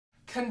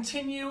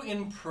Continue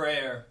in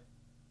prayer.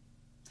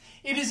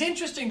 It is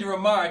interesting to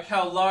remark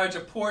how large a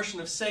portion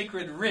of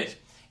sacred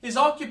writ is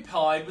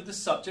occupied with the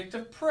subject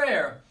of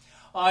prayer,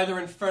 either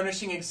in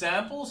furnishing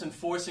examples,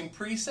 enforcing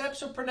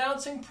precepts, or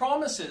pronouncing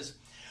promises.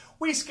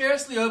 We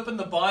scarcely open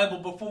the Bible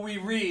before we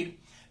read,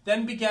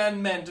 "Then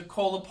began men to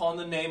call upon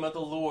the name of the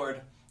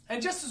Lord."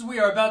 And just as we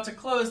are about to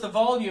close the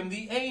volume,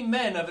 the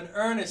amen of an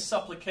earnest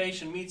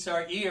supplication meets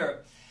our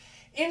ear.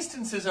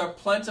 Instances are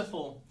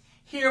plentiful.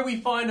 Here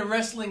we find a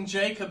wrestling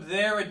Jacob,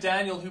 there a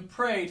Daniel who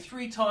prayed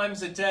 3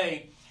 times a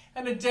day,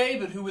 and a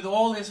David who with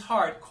all his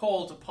heart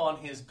called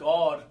upon his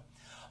God.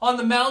 On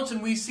the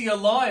mountain we see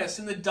Elias,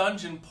 in the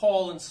dungeon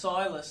Paul and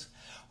Silas.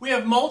 We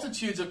have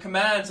multitudes of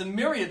commands and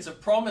myriads of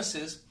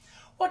promises.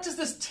 What does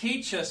this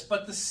teach us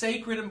but the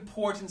sacred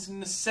importance and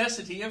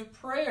necessity of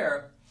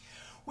prayer?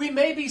 We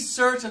may be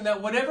certain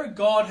that whatever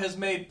God has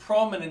made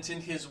prominent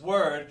in His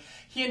Word,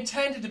 He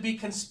intended to be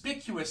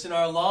conspicuous in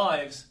our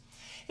lives.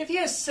 If He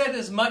has said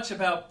as much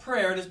about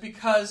prayer, it is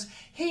because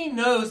He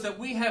knows that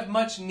we have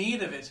much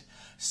need of it.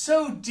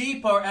 So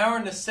deep are our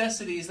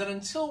necessities that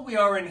until we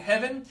are in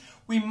heaven,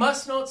 we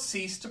must not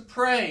cease to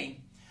pray.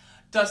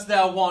 Dost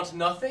thou want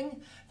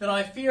nothing? Then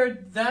I fear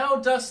thou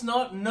dost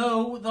not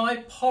know thy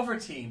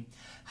poverty.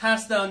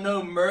 Hast thou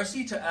no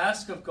mercy to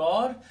ask of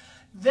God?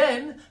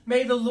 Then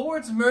may the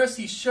Lord's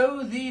mercy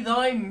show thee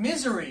thy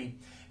misery.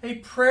 A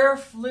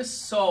prayerless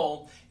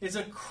soul is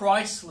a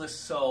Christless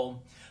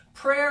soul.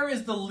 Prayer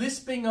is the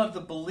lisping of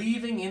the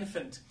believing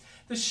infant,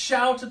 the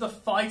shout of the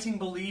fighting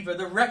believer,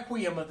 the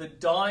requiem of the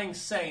dying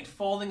saint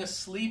falling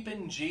asleep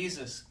in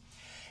Jesus.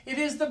 It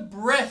is the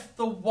breath,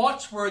 the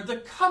watchword, the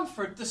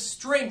comfort, the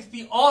strength,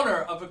 the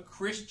honor of a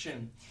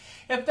Christian.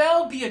 If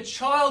thou be a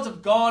child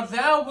of God,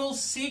 thou wilt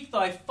seek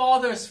thy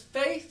Father's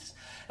face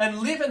and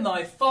live in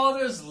thy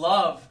Father's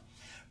love.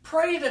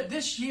 Pray that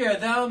this year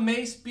thou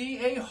mayst be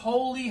a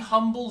holy,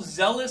 humble,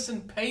 zealous,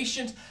 and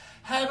patient,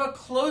 have a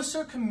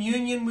closer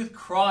communion with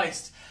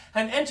Christ,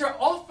 and enter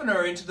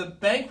oftener into the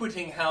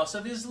banqueting house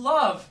of His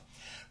love.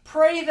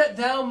 Pray that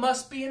thou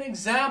must be an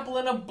example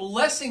and a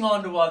blessing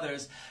unto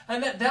others,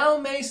 and that thou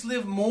mayst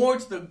live more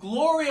to the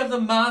glory of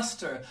the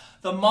Master.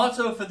 The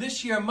motto for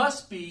this year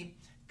must be,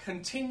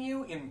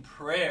 continue in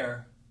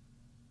prayer.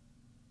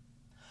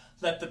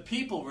 Let the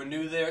people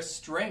renew their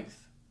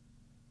strength.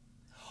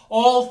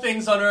 All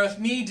things on earth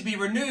need to be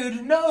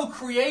renewed. No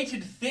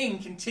created thing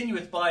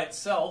continueth by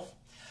itself.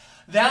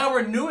 Thou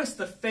renewest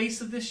the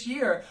face of this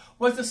year,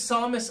 was the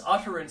psalmist's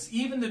utterance.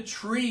 Even the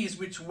trees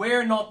which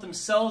wear not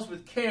themselves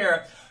with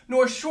care,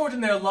 nor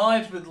shorten their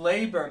lives with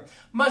labor,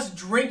 must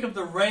drink of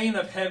the rain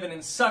of heaven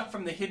and suck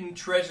from the hidden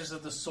treasures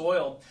of the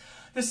soil.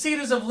 The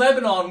cedars of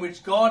Lebanon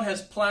which God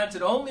has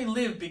planted only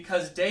live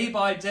because day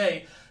by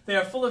day they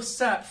are full of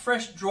sap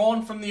fresh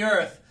drawn from the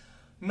earth.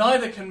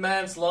 Neither can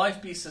man's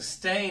life be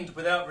sustained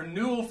without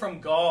renewal from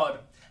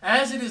God.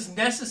 As it is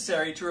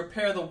necessary to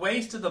repair the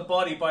waste of the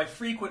body by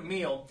frequent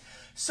meal,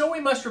 so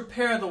we must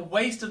repair the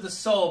waste of the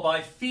soul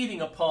by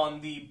feeding upon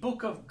the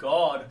book of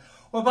God,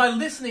 or by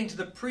listening to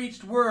the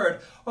preached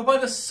word, or by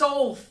the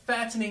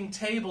soul-fattening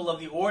table of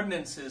the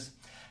ordinances.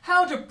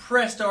 How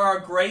depressed are our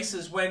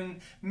graces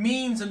when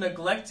means are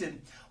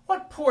neglected.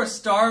 What poor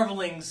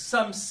starvelings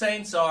some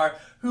saints are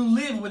who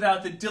live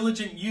without the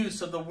diligent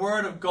use of the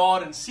word of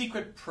God and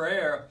secret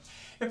prayer.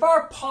 If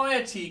our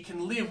piety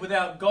can live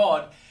without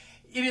God,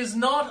 it is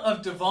not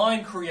of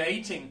divine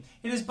creating,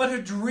 it is but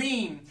a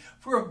dream.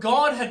 For if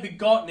God had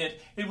begotten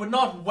it, it would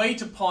not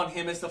wait upon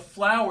him as the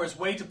flowers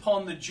wait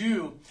upon the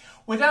dew.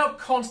 Without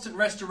constant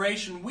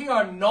restoration, we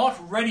are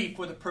not ready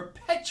for the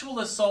perpetual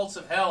assaults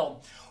of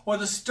hell, or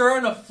the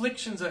stern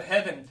afflictions of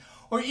heaven,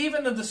 or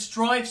even of the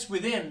strifes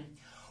within.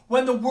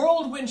 When the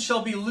whirlwind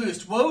shall be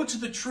loosed, woe to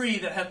the tree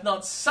that hath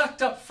not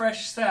sucked up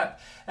fresh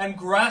sap, and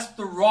grasped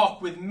the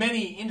rock with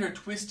many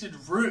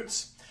intertwisted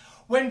roots.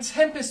 When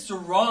tempests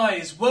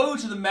arise, woe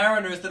to the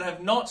mariners that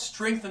have not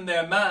strengthened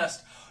their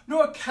mast,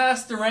 nor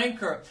cast their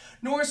anchor,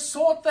 nor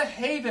sought the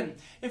haven.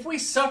 If we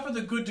suffer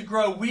the good to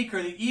grow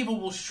weaker, the evil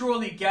will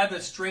surely gather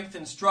strength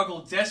and struggle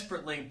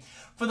desperately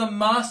for the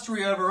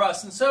mastery over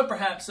us, and so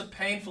perhaps a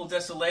painful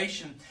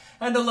desolation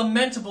and a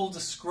lamentable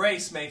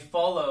disgrace may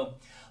follow.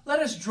 Let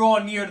us draw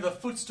near to the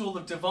footstool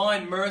of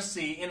divine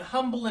mercy in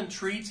humble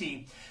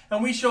entreaty,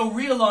 and we shall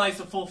realize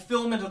the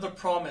fulfillment of the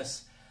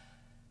promise.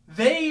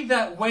 They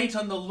that wait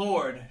on the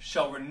Lord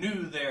shall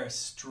renew their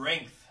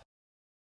strength.